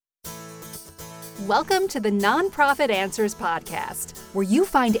Welcome to the Nonprofit Answers Podcast, where you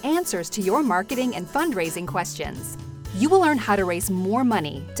find answers to your marketing and fundraising questions. You will learn how to raise more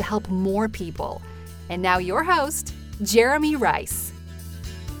money to help more people. And now your host, Jeremy Rice.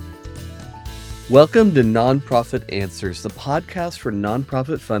 Welcome to Nonprofit Answers, the podcast for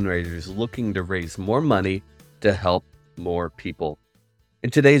nonprofit fundraisers looking to raise more money to help more people. In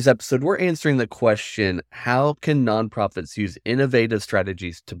today's episode, we're answering the question, how can nonprofits use innovative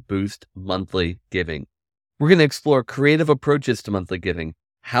strategies to boost monthly giving? We're going to explore creative approaches to monthly giving,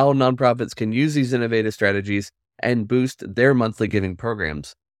 how nonprofits can use these innovative strategies and boost their monthly giving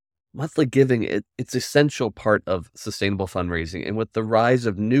programs. Monthly giving, it's an essential part of sustainable fundraising, and with the rise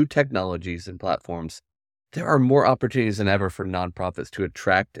of new technologies and platforms, there are more opportunities than ever for nonprofits to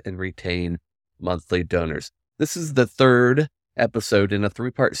attract and retain monthly donors. This is the third episode in a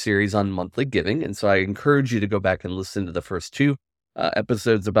three-part series on monthly giving, and so I encourage you to go back and listen to the first two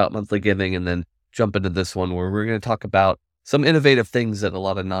episodes about monthly giving and then jump into this one where we're going to talk about some innovative things that a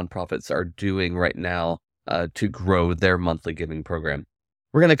lot of nonprofits are doing right now to grow their monthly giving program.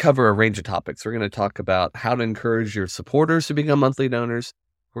 We're going to cover a range of topics. We're going to talk about how to encourage your supporters to become monthly donors.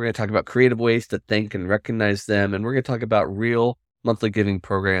 We're going to talk about creative ways to thank and recognize them, and we're going to talk about real monthly giving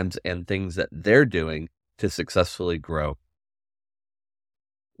programs and things that they're doing to successfully grow.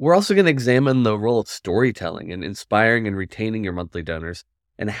 We're also going to examine the role of storytelling in inspiring and retaining your monthly donors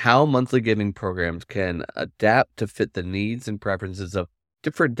and how monthly giving programs can adapt to fit the needs and preferences of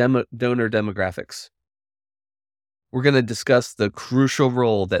different donor demographics. We're going to discuss the crucial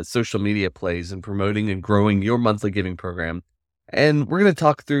role that social media plays in promoting and growing your monthly giving program. And we're going to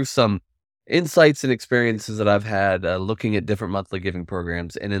talk through some insights and experiences that I've had looking at different monthly giving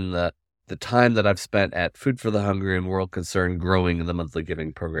programs and in the time that I've spent at Food for the Hungry and World Concern growing the monthly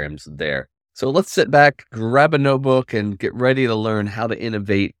giving programs there. So let's sit back, grab a notebook, and get ready to learn how to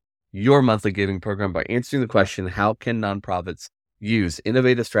innovate your monthly giving program by answering the question, how can nonprofits use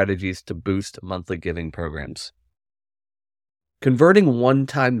innovative strategies to boost monthly giving programs? Converting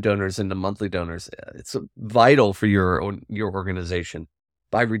one-time donors into monthly donors, it's vital for your organization.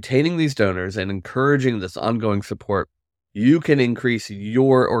 By retaining these donors and encouraging this ongoing support, you can increase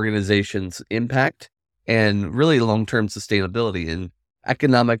your organization's impact and really long-term sustainability. In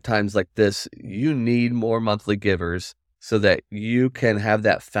economic times like this, you need more monthly givers so that you can have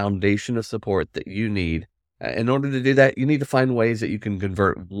that foundation of support that you need. In order to do that, you need to find ways that you can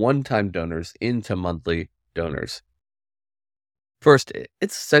convert one-time donors into monthly donors. First,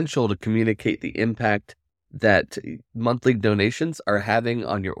 it's essential to communicate the impact that monthly donations are having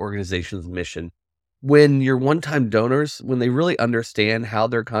on your organization's mission. When your one-time donors, when they really understand how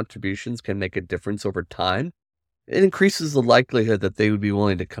their contributions can make a difference over time, it increases the likelihood that they would be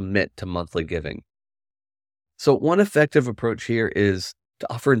willing to commit to monthly giving. So one effective approach here is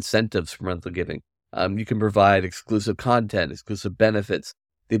to offer incentives for monthly giving. You can provide exclusive content, exclusive benefits,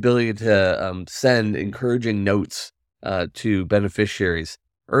 the ability to send encouraging notes to beneficiaries,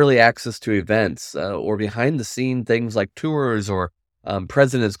 early access to events, or behind-the-scene things like tours or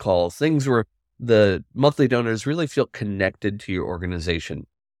president's calls, things where the monthly donors really feel connected to your organization.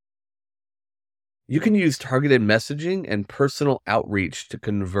 You can use targeted messaging and personal outreach to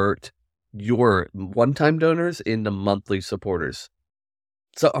convert your one-time donors into monthly supporters.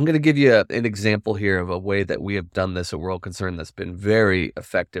 So I'm going to give you an example here of a way that we have done this at World Concern that's been very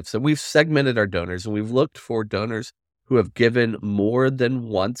effective. So we've segmented our donors and we've looked for donors who have given more than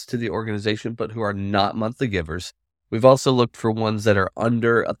once to the organization, but who are not monthly givers. We've also looked for ones that are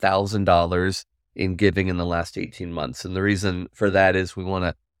under $1,000 in giving in the last 18 months. And the reason for that is we want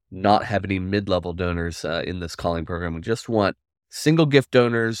to not have any mid-level donors in this calling program. We just want single gift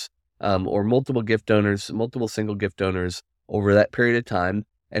donors or multiple single gift donors over that period of time.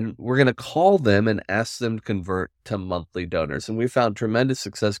 And we're going to call them and ask them to convert to monthly donors. And we found tremendous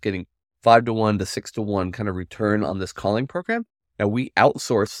success getting 5-to-1 to 6-to-1 kind of return on this calling program. Now, we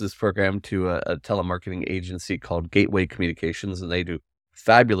outsource this program to a telemarketing agency called Gateway Communications, and they do a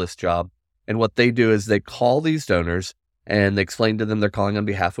fabulous job. And what they do is they call these donors and they explain to them they're calling on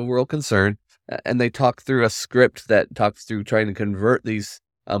behalf of World Concern, and they talk through a script that talks through trying to convert these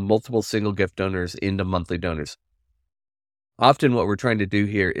multiple single gift donors into monthly donors. Often what we're trying to do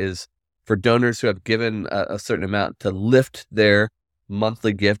here is for donors who have given a certain amount to lift their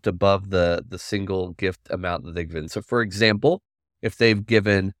monthly gift above the single gift amount that they've given. So for example, if they've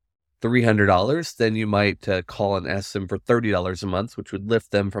given $300, then you might call and ask them for $30 a month, which would lift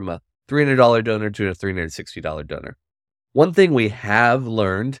them from a $300 donor to a $360 donor. One thing we have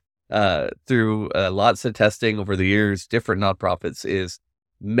learned through lots of testing over the years, different nonprofits, is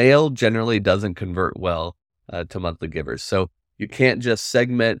mail generally doesn't convert well to monthly givers. So You can't just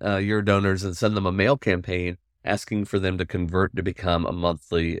segment your donors and send them a mail campaign asking for them to convert to become a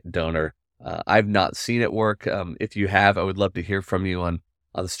monthly donor. I've not seen it work. If you have, I would love to hear from you on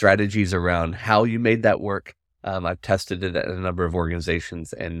the strategies around how you made that work. I've tested it at a number of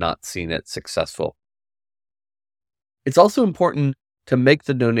organizations and not seen it successful. It's also important to make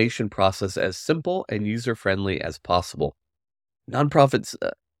the donation process as simple and user-friendly as possible. Nonprofits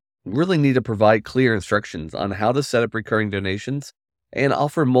really need to provide clear instructions on how to set up recurring donations and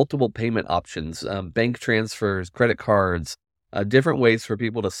offer multiple payment options, bank transfers, credit cards, different ways for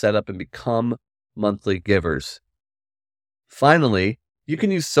people to set up and become monthly givers. Finally, you can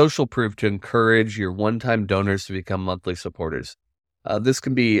use social proof to encourage your one-time donors to become monthly supporters. This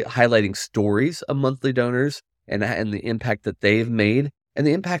can be highlighting stories of monthly donors and the impact that they've made and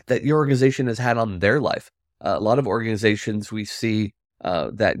the impact that your organization has had on their life. A lot of organizations we see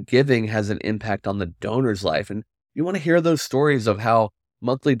that giving has an impact on the donor's life. And you want to hear those stories of how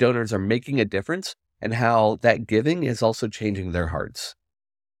monthly donors are making a difference and how that giving is also changing their hearts.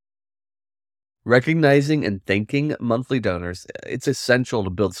 Recognizing and thanking monthly donors, it's essential to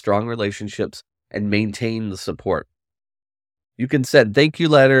build strong relationships and maintain the support. You can send thank you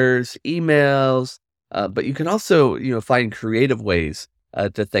letters, emails, but you can also, find creative ways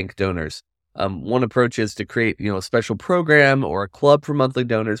to thank donors. One approach is to create, a special program or a club for monthly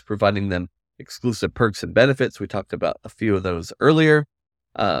donors, providing them exclusive perks and benefits. We talked about a few of those earlier.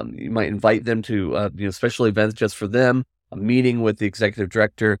 You might invite them to, special events just for them, a meeting with the executive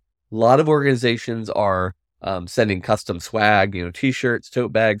director. A lot of organizations are sending custom swag, t-shirts,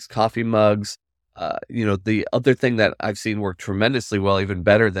 tote bags, coffee mugs. The other thing that I've seen work tremendously well, even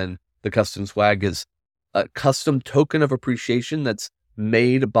better than the custom swag, is a custom token of appreciation that's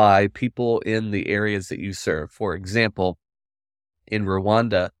made by people in the areas that you serve. For example, in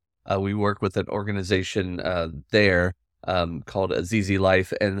Rwanda, we work with an organization there called Azizi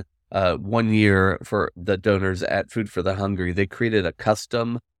Life. And 1 year for the donors at Food for the Hungry, they created a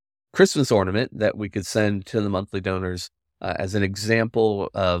custom Christmas ornament that we could send to the monthly donors as an example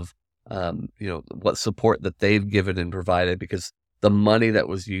of what support that they've given and provided, because the money that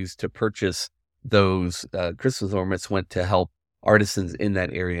was used to purchase those Christmas ornaments went to help artisans in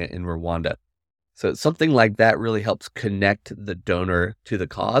that area in Rwanda. So something like that really helps connect the donor to the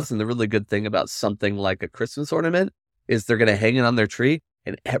cause. And the really good thing about something like a Christmas ornament is they're going to hang it on their tree.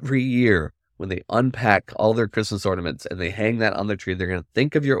 And every year when they unpack all their Christmas ornaments and they hang that on their tree, they're going to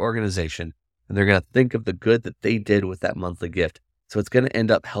think of your organization and they're going to think of the good that they did with that monthly gift. So it's going to end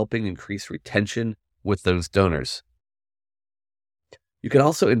up helping increase retention with those donors. You can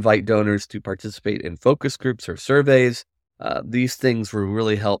also invite donors to participate in focus groups or surveys. These things will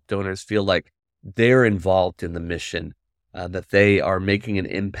really help donors feel like they're involved in the mission, that they are making an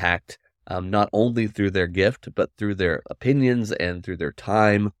impact, not only through their gift, but through their opinions and through their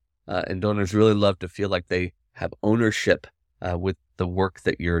time. And donors really love to feel like they have ownership with the work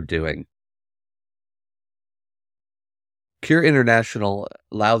that you're doing. Cure International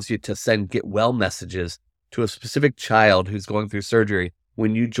allows you to send get well messages to a specific child who's going through surgery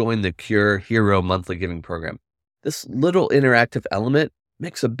when you join the Cure Hero monthly giving program. This little interactive element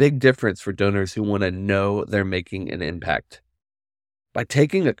makes a big difference for donors who want to know they're making an impact. By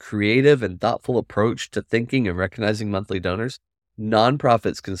taking a creative and thoughtful approach to thinking and recognizing monthly donors,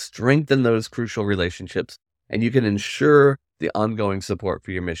 nonprofits can strengthen those crucial relationships, and you can ensure the ongoing support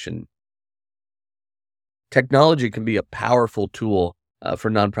for your mission. Technology can be a powerful tool for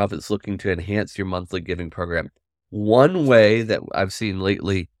nonprofits looking to enhance your monthly giving program. One way that I've seen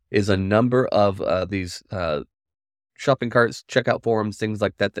lately is a number of these shopping carts, checkout forms, things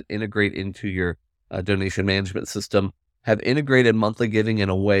like that integrate into your donation management system, have integrated monthly giving in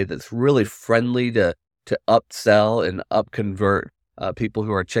a way that's really friendly to upsell and upconvert people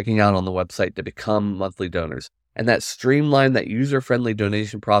who are checking out on the website to become monthly donors. And that streamlined, that user-friendly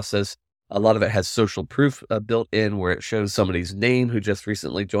donation process, a lot of it has social proof built in where it shows somebody's name who just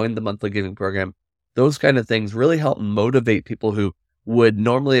recently joined the monthly giving program. Those kind of things really help motivate people who would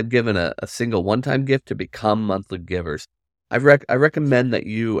normally have given a single one-time gift to become monthly givers. I recommend that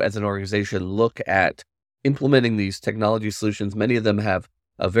you as an organization look at implementing these technology solutions. Many of them have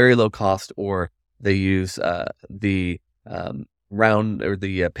a very low cost, or they use the round or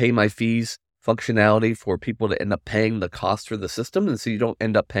the pay my fees functionality for people to end up paying the cost for the system. And so you don't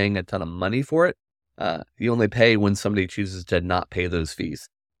end up paying a ton of money for it. You only pay when somebody chooses to not pay those fees.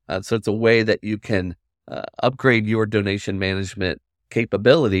 So it's a way that you can upgrade your donation management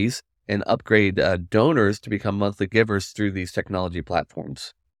capabilities and upgrade donors to become monthly givers through these technology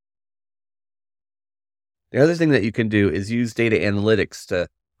platforms. The other thing that you can do is use data analytics to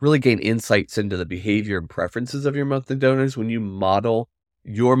really gain insights into the behavior and preferences of your monthly donors. When you model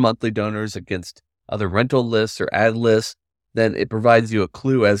your monthly donors against other rental lists or ad lists, then it provides you a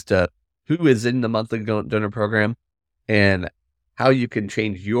clue as to who is in the monthly donor program and how you can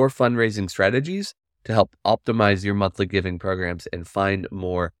change your fundraising strategies to help optimize your monthly giving programs and find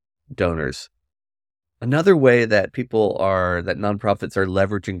more donors. Another way that nonprofits are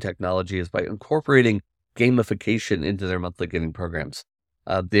leveraging technology is by incorporating gamification into their monthly giving programs.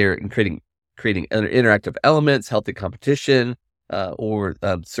 They're creating interactive elements, healthy competition, or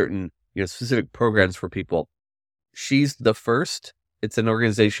certain specific programs for people. She's the First. It's an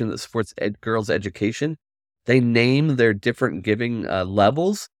organization that supports girls' education. They name their different giving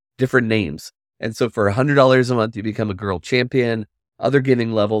levels different names. And so for $100 a month, you become a girl champion. Other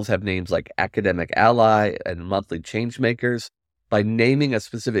giving levels have names like academic ally and monthly change makers. By naming a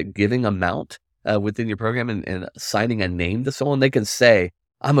specific giving amount within your program and assigning a name to someone, they can say,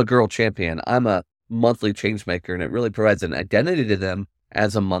 I'm a girl champion, I'm a monthly change maker, and it really provides an identity to them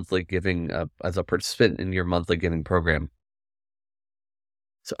as a monthly giving, as a participant in your monthly giving program.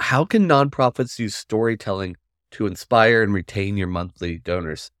 So how can nonprofits use storytelling to inspire and retain your monthly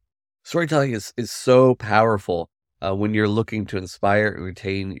donors? Storytelling is so powerful when you're looking to inspire and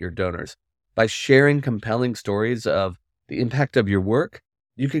retain your donors. By sharing compelling stories of the impact of your work,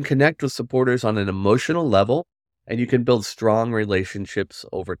 you can connect with supporters on an emotional level, and you can build strong relationships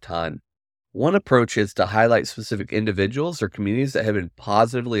over time. One approach is to highlight specific individuals or communities that have been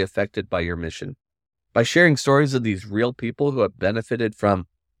positively affected by your mission. By sharing stories of these real people who have benefited from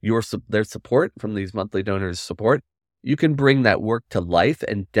their support, from these monthly donors' support, you can bring that work to life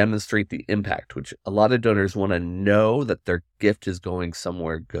and demonstrate the impact, which a lot of donors want to know that their gift is going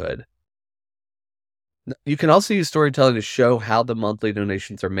somewhere good. You can also use storytelling to show how the monthly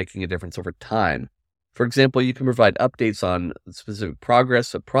donations are making a difference over time. For example, you can provide updates on specific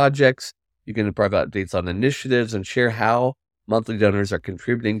progress of projects. You can provide updates on initiatives and share how monthly donors are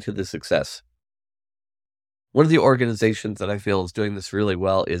contributing to the success. One of the organizations that I feel is doing this really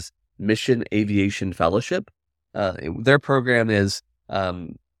well is Mission Aviation Fellowship. Their program is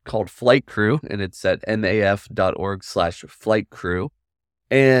called Flight Crew, and it's at maf.org/flightcrew.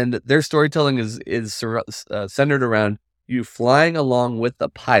 And their storytelling is centered around you flying along with the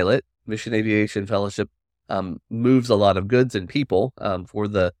pilot. Mission Aviation Fellowship moves a lot of goods and people for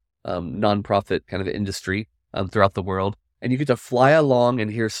the nonprofit kind of industry throughout the world. And you get to fly along and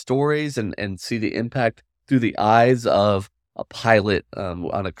hear stories and see the impact through the eyes of a pilot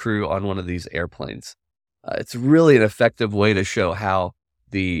on a crew on one of these airplanes. It's really an effective way to show how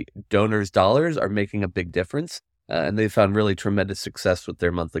the donors' dollars are making a big difference. And they found really tremendous success with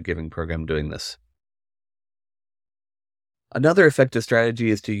their monthly giving program doing this. Another effective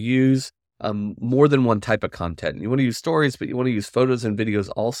strategy is to use more than one type of content. You want to use stories, but you want to use photos and videos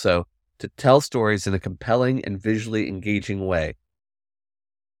also to tell stories in a compelling and visually engaging way.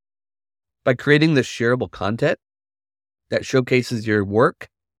 By creating this shareable content that showcases your work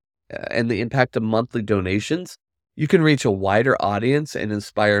and the impact of monthly donations, you can reach a wider audience and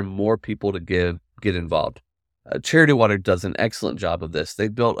inspire more people to get involved. Charity Water does an excellent job of this. They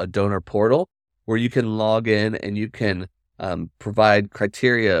built a donor portal where you can log in and you can provide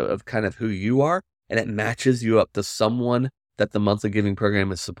criteria of kind of who you are, and it matches you up to someone that the monthly giving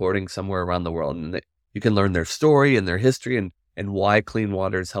program is supporting somewhere around the world. And you can learn their story and their history and why clean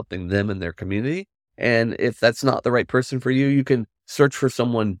water is helping them and their community. And if that's not the right person for you, you can search for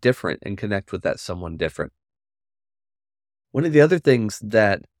someone different and connect with that someone different. One of the other things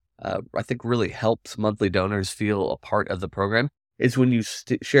that I think really helps monthly donors feel a part of the program is when you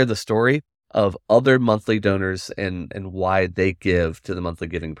share the story of other monthly donors and why they give to the monthly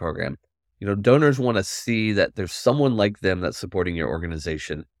giving program. Donors want to see that there's someone like them that's supporting your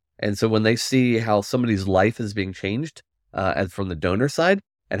organization. And so when they see how somebody's life is being changed from the donor side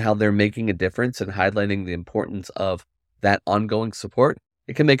and how they're making a difference and highlighting the importance of that ongoing support,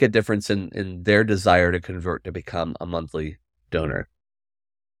 it can make a difference in their desire to convert to become a monthly donor.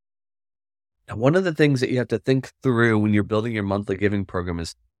 Now, one of the things that you have to think through when you're building your monthly giving program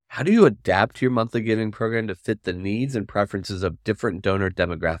is how do you adapt your monthly giving program to fit the needs and preferences of different donor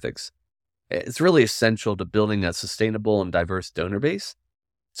demographics? It's really essential to building a sustainable and diverse donor base.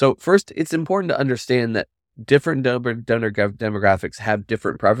 So first, it's important to understand that different donor demographics have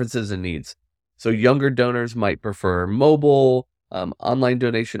different preferences and needs. So younger donors might prefer mobile, online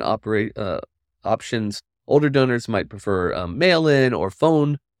donation options. Older donors might prefer mail-in or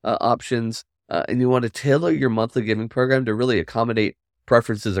phone options. And you want to tailor your monthly giving program to really accommodate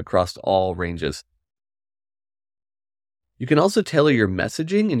preferences across all ranges. You can also tailor your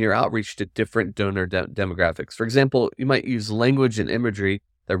messaging and your outreach to different donor demographics. For example, you might use language and imagery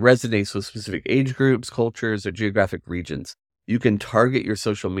that resonates with specific age groups, cultures, or geographic regions. You can target your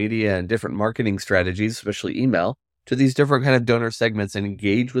social media and different marketing strategies, especially email, to these different kind of donor segments and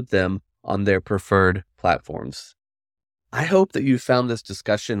engage with them on their preferred platforms. I hope that you found this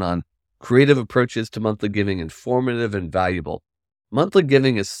discussion on creative approaches to monthly giving informative and valuable. Monthly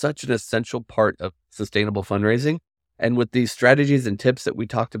giving is such an essential part of sustainable fundraising, and with these strategies and tips that we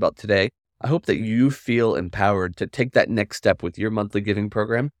talked about today, I hope that you feel empowered to take that next step with your monthly giving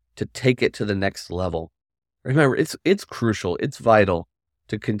program to take it to the next level. Remember, it's crucial, it's vital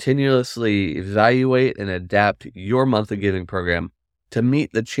to continuously evaluate and adapt your monthly giving program to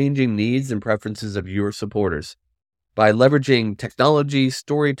meet the changing needs and preferences of your supporters. By leveraging technology,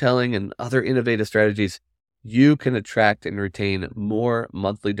 storytelling, and other innovative strategies, you can attract and retain more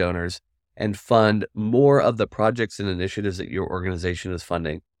monthly donors and fund more of the projects and initiatives that your organization is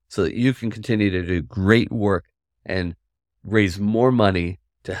funding so that you can continue to do great work and raise more money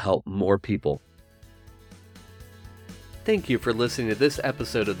to help more people. Thank you for listening to this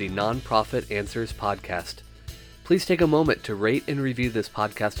episode of the Nonprofit Answers podcast. Please take a moment to rate and review this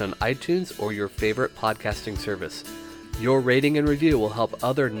podcast on iTunes or your favorite podcasting service. Your rating and review will help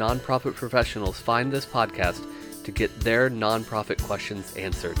other nonprofit professionals find this podcast to get their nonprofit questions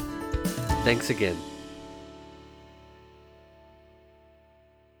answered. Thanks again.